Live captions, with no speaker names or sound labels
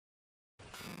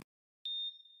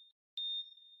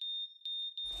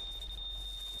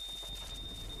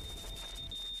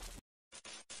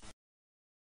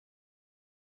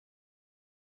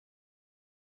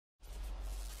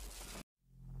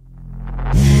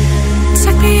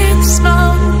the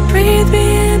smoke, breathe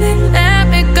me in and let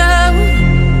me go.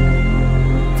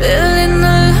 Filling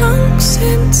the lungs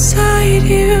inside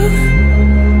you,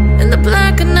 and the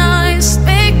blackened eyes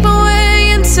make my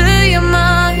way into your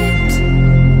mind,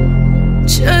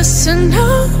 just to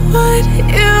know what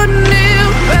you knew.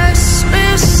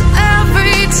 Restless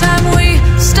every time we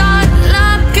start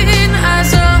locking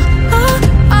eyes.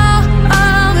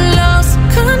 Lost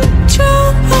control.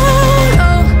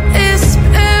 Oh, it's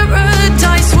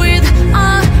paradise with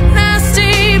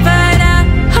honesty, but I'm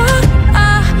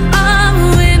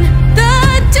in the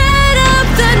dead of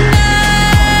the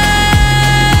night.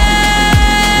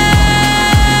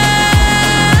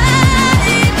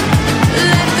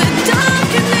 Let the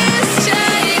darkness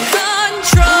take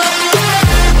control.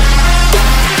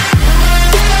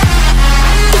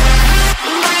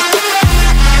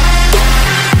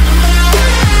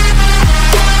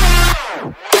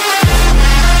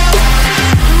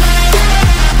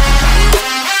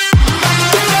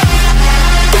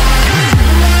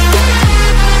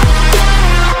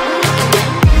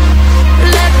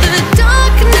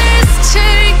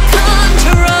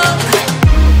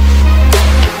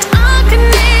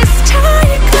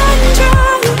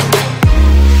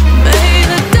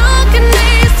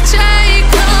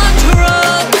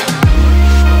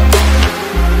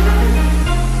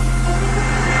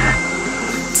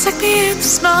 Take me in the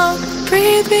smoke,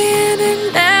 breathe me in and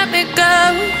let me go.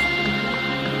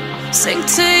 Sink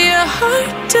to your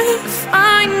heart to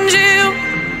find you.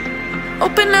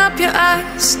 Open up your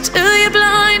eyes till you're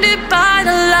blinded by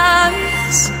the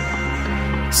lies,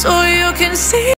 so you can see.